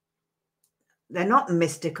 They're not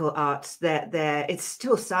mystical arts. It's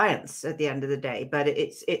still science at the end of the day, but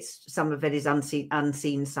it's some of it is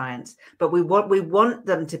unseen science. But we want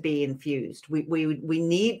them to be infused. We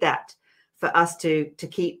need that for us to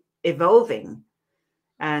keep evolving.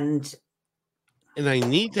 And I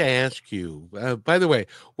need to ask you, by the way,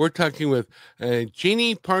 we're talking with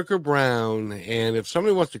Jenni Parker Brown, and if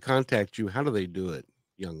somebody wants to contact you, how do they do it,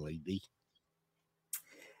 young lady?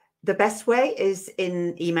 The best way is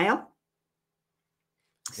in email.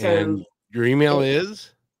 So and your email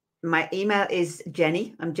is? My email is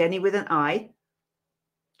Jenni. I'm Jenni with an I.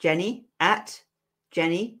 Jenni at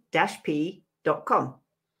jenni-p.com.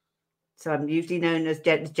 So I'm usually known as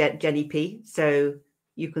Jenni P. So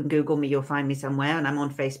you can Google me, you'll find me somewhere, and I'm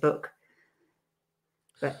on Facebook.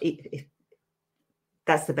 But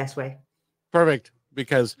that's the best way. Perfect,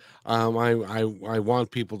 because I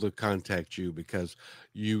want people to contact you because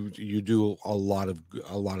you do a lot of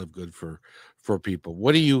good for people.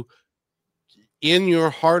 What do you, in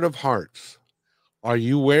your heart of hearts, are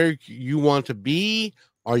you where you want to be?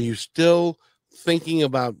 Are you still thinking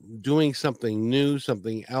about doing something new,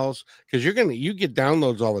 something else? Because you get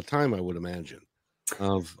downloads all the time, I would imagine,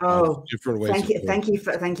 of different ways. Thank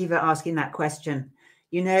you for asking that question.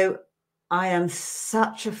 I am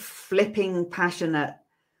such a flipping passionate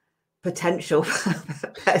potential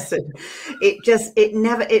person.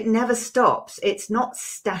 It never stops. It's not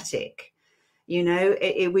static.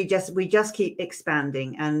 We just keep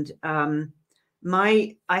expanding. And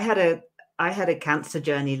I had a cancer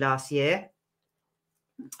journey last year.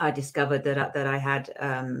 I discovered that I had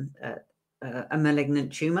a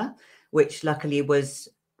malignant tumor, which luckily was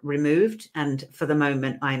removed, and for the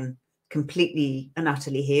moment I'm completely and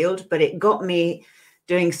utterly healed. But it got me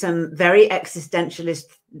doing some very existentialist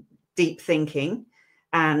deep thinking,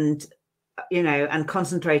 and and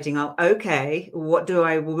concentrating on, okay, what do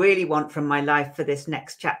I really want from my life for this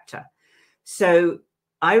next chapter? So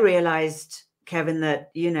I realized, Kevin,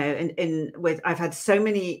 that I've had so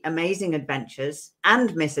many amazing adventures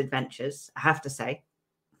and misadventures, I have to say.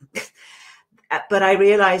 But I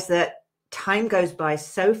realized that time goes by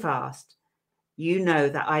so fast.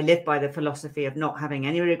 That I live by the philosophy of not having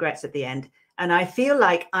any regrets at the end. And I feel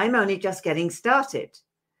like I'm only just getting started.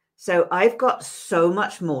 So I've got so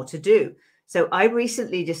much more to do. So I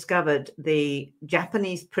recently discovered the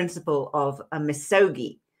Japanese principle of a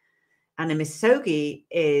misogi. And a misogi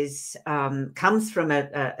comes from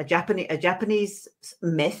a Japanese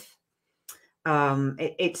myth.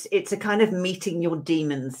 It's a kind of meeting your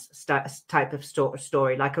demons type of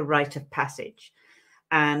story, like a rite of passage.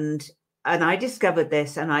 And I discovered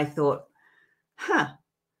this, and I thought, I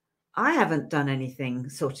haven't done anything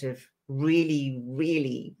sort of really,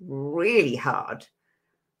 really, really hard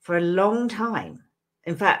for a long time.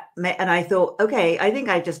 In fact, and I thought, okay, I think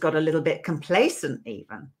I just got a little bit complacent,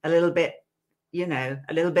 even a little bit, a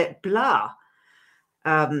little bit blah.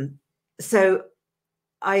 So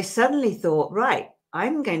I suddenly thought, right,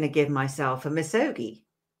 I'm going to give myself a misogi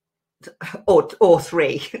or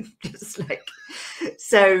three, just like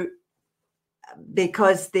so.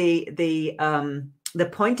 Because the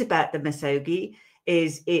point about the misogi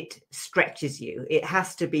is it stretches you. It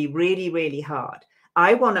has to be really, really hard.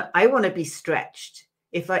 I want to be stretched.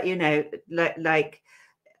 If I, like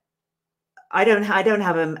I don't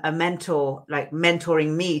have a mentor like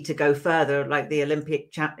mentoring me to go further like the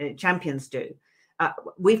Olympic champions do.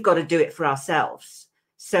 We've got to do it for ourselves.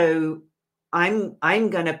 So I'm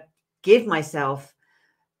going to give myself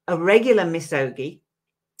a regular misogi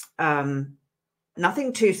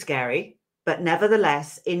nothing too scary, but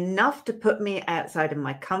nevertheless enough to put me outside of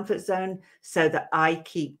my comfort zone so that I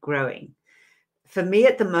keep growing. For me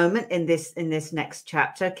at the moment in this next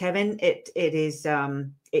chapter, Kevin,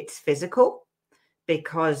 it's physical,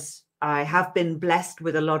 because I have been blessed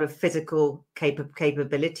with a lot of physical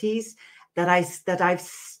capabilities that I've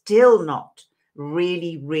still not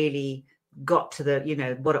really got to the, you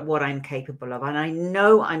know, what I'm capable of. And I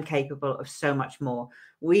know I'm capable of so much more.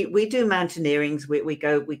 We do mountaineerings. We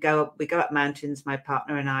go up mountains, my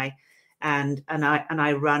partner and I, and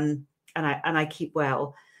I run and I keep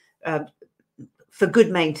well for good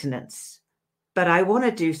maintenance. But I want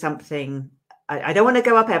to do something. I don't want to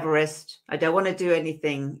go up Everest. I don't want to do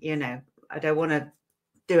anything, you know, I don't want to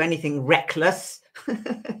do anything reckless.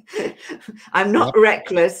 I'm not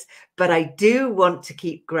reckless, but I do want to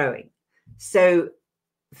keep growing. So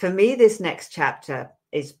for me, this next chapter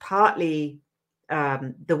is partly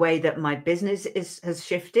the way that my business has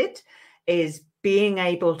shifted, is being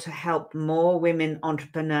able to help more women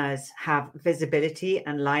entrepreneurs have visibility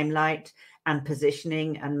and limelight and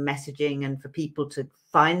positioning and messaging, and for people to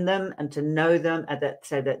find them and to know them,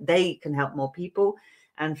 so that they can help more people.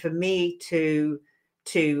 And for me to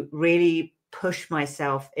really push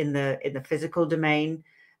myself in the physical domain,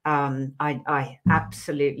 I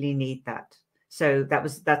absolutely need that. So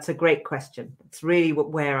that's a great question. It's really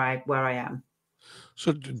where I am.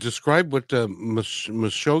 So describe what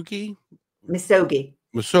Misogi.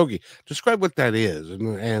 Describe what that is,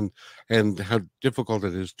 and how difficult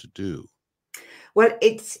it is to do. Well,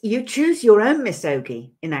 you choose your own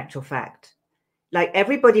misogi, in actual fact. Like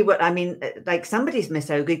everybody, like somebody's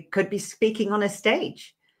misogi could be speaking on a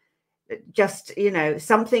stage. Just, you know,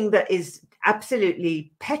 something that is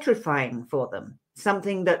absolutely petrifying for them.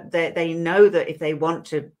 Something that they know that if they want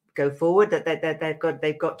to go forward, that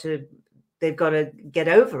they've got to get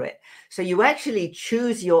over it. So you actually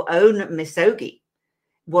choose your own misogi.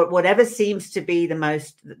 Whatever seems to be the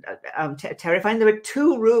most terrifying. There are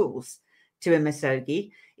two rules to a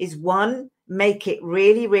misogi. Is one, make it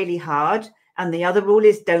really, really hard. And the other rule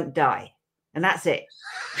is don't die. And that's it.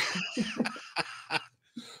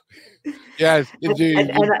 Yes,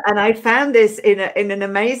 and I found this in an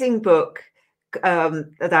amazing book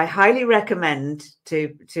that I highly recommend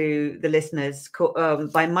to the listeners,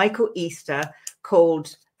 by Michael Easter,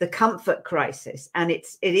 called The Comfort Crisis. And it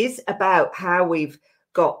is about how we've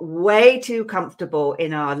got way too comfortable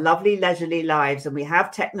in our lovely leisurely lives, and we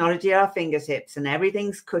have technology at our fingertips and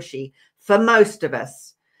everything's cushy for most of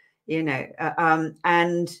us, you know,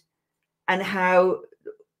 and how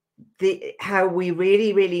we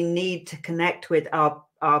really, really need to connect with our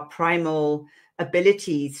primal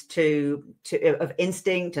abilities of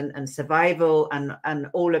instinct and survival and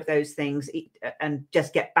all of those things, and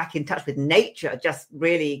just get back in touch with nature, just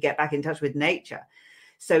really get back in touch with nature.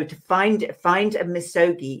 So to find a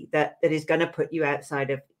misogi that is going to put you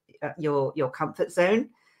outside of your comfort zone.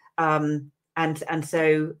 And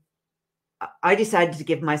so I decided to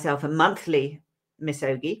give myself a monthly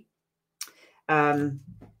misogi. Well,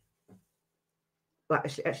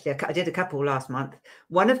 actually, I did a couple last month.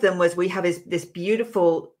 One of them was, we have this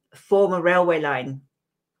beautiful former railway line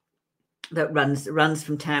that runs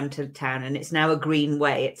from town to town, and it's now a green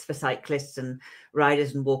way. It's for cyclists and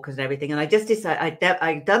riders and walkers and everything. And I just decided,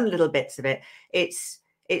 I've done little bits of it. It's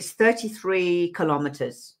 33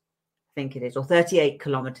 kilometers, I think it is, or 38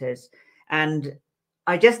 kilometers. And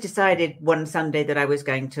I just decided one Sunday that I was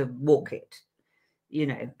going to walk it, you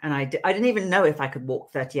know, and I didn't even know if I could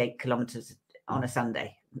walk 38 kilometers on a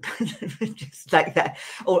Sunday, just like that.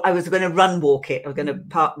 Or I was going to walk it. I was going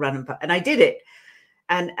to run, and I did it.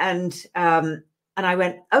 And I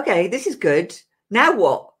went, okay, this is good. Now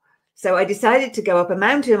what? So I decided to go up a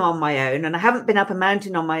mountain on my own, and I haven't been up a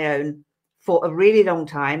mountain on my own for a really long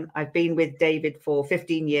time. I've been with David for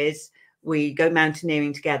 15 years. We go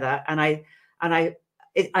mountaineering together, and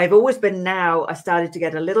I've always been, now I started to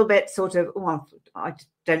get a little bit sort of, well, I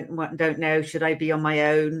don't know, should I be on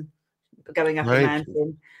my own going up a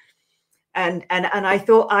mountain? And I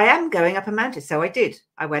thought, I am going up a mountain. So I did.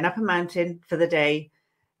 I went up a mountain for the day.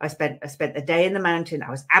 I spent the day in the mountain. I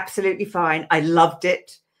was absolutely fine. I loved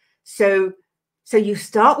it. So you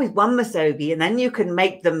start with one misogi, and then you can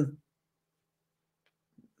make them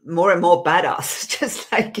more and more badass.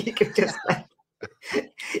 Just like you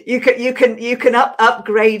can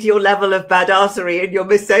upgrade your level of badassery in your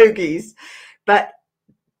misogis. But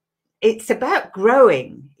it's about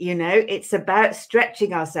growing, you know, it's about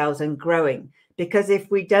stretching ourselves and growing. Because if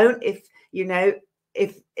we don't,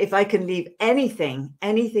 if I can leave anything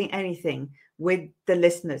with the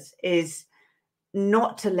listeners, is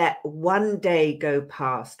not to let one day go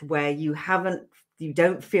past where you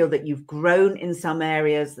don't feel that you've grown in some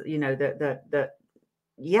areas, that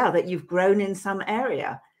you've grown in some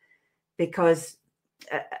area, because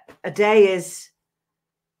a day is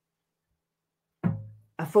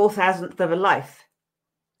a 4,000th of a life.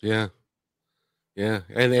 Yeah.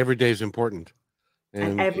 And every day is important.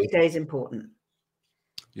 And every day is important.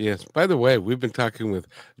 Yes. By the way, we've been talking with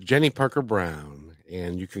Jenni Parker Brown,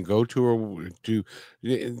 and you can go to her do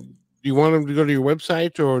you want them to go to your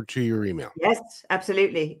website or to your email? Yes,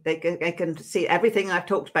 absolutely. They can see everything I've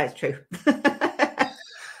talked about is true.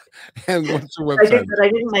 And what's the website? I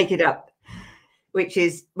didn't make it up, which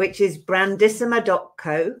is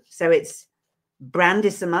brandissima.co. So it's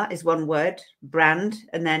Brandissima is one word, brand,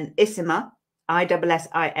 and then Issima,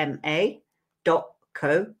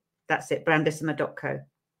 ISSIMA.co. That's it, brandissima.co.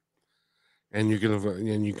 And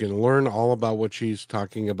you can learn all about what she's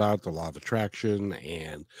talking about, the law of attraction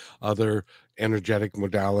and other energetic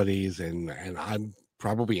modalities, and I'm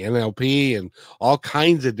probably NLP and all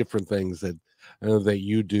kinds of different things that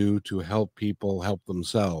you do to help people help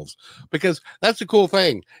themselves. Because that's the cool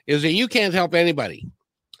thing, is that you can't help anybody.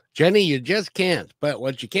 Jenni, you just can't. But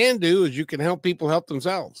what you can do is you can help people help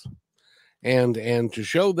themselves, and to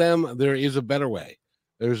show them there is a better way.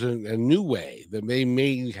 There's a new way that they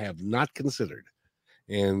may have not considered,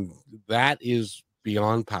 and that is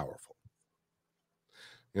beyond powerful.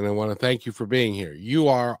 And I want to thank you for being here. You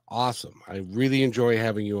are awesome. I really enjoy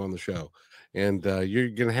having you on the show, and you're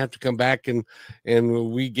going to have to come back and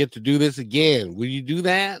we get to do this again. Will you do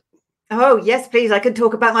that? Oh, yes, please. I can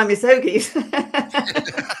talk about my misogis.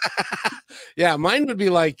 Yeah, mine would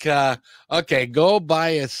be like, okay, go buy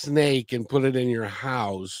a snake and put it in your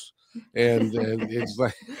house. And it's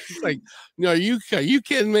like, no, you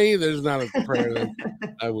kidding me? There's not a prayer that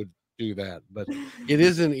I would do that. But it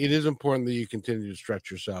is important that you continue to stretch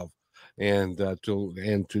yourself and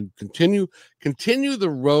to continue the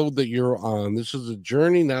road that you're on. This is a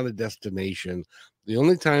journey, not a destination. The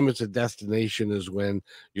only time it's a destination is when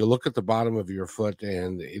you look at the bottom of your foot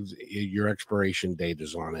and your expiration date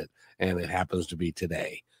is on it, and it happens to be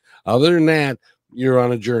today. Other than that, you're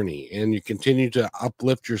on a journey, and you continue to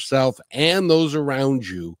uplift yourself and those around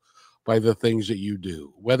you by the things that you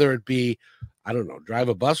do, whether it be, I don't know, drive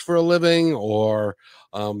a bus for a living, or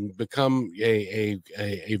become a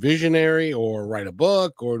visionary, or write a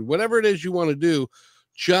book, or whatever it is you want to do.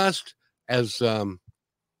 Just as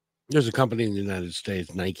there's a company in the United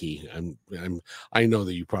States, Nike. I know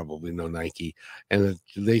that you probably know Nike, and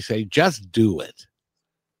they say, just do it.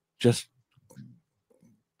 Just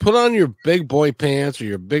put on your big boy pants or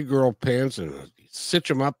your big girl pants and stitch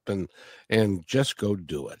them up and just go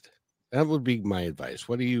do it. That would be my advice.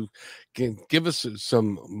 What do you can give us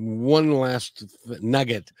one last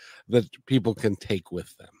nugget that people can take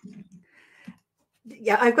with them?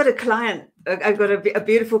 Yeah, I've got a client. I've got a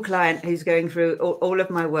beautiful client who's going through all of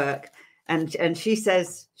my work, and she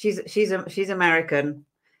says she's American,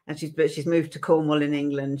 and she's moved to Cornwall in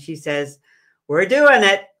England. She says, "We're doing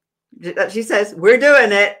it." She says, "We're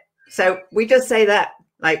doing it." So we just say that,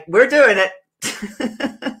 like, we're doing it.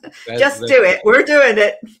 Just do it. We're doing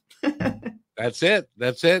it. That's it.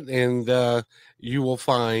 And you will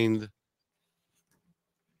find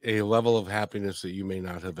a level of happiness that you may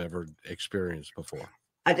not have ever experienced before.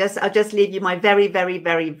 I'll just leave you my very, very,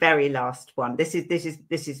 very, very last one. This is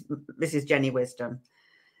Jenni wisdom.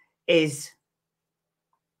 Is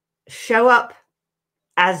show up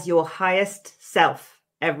as your highest self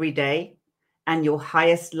every day, and your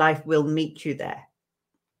highest life will meet you there.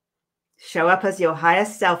 Show up as your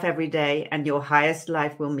highest self every day, and your highest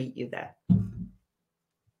life will meet you there.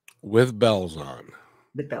 With bells on.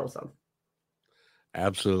 With bells on.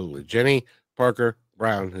 Absolutely. Jenni Parker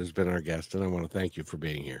Brown has been our guest, and I want to thank you for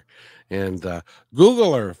being here. And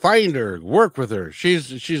Google her, find her, work with her.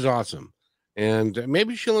 She's awesome. And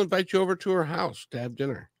maybe she'll invite you over to her house to have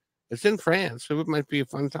dinner. It's in France, so it might be a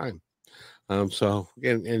fun time. So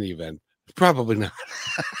in any event, probably not.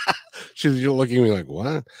 She's looking at me like,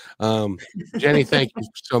 what? Jenni, thank you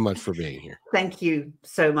so much for being here. Thank you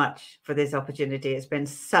so much for this opportunity. It's been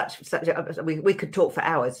such we could talk for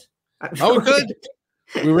hours. Oh, we could.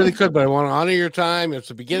 We really could, but I want to honor your time. It's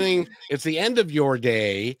the beginning. It's the end of your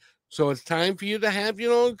day. So it's time for you to have,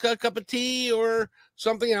 a cup of tea or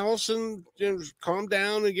something else, and calm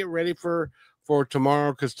down and get ready for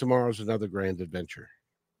tomorrow, because tomorrow's another grand adventure.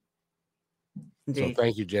 Indeed. So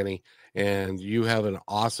thank you, Jenni, and you have an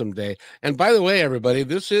awesome day. And by the way, everybody,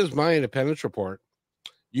 this is my Independence Report.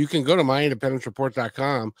 you can go to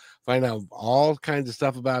myindependencereport.com, find out all kinds of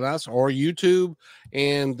stuff about us, or YouTube.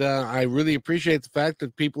 And I really appreciate the fact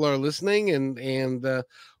that people are listening, and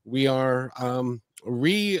we are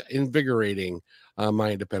reinvigorating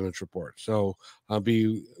My Independence Report. So I'll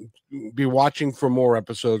be watching for more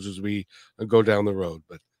episodes as we go down the road.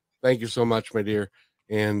 But thank you so much, my dear,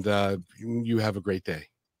 and you have a great day.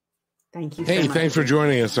 Thank you. Hey, thanks for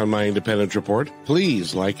joining us on My Independence Report.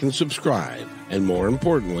 Please like and subscribe. And more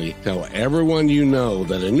importantly, tell everyone you know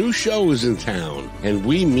that a new show is in town, and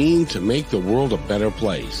we mean to make the world a better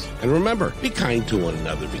place. And remember, be kind to one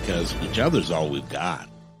another, because each other's all we've got.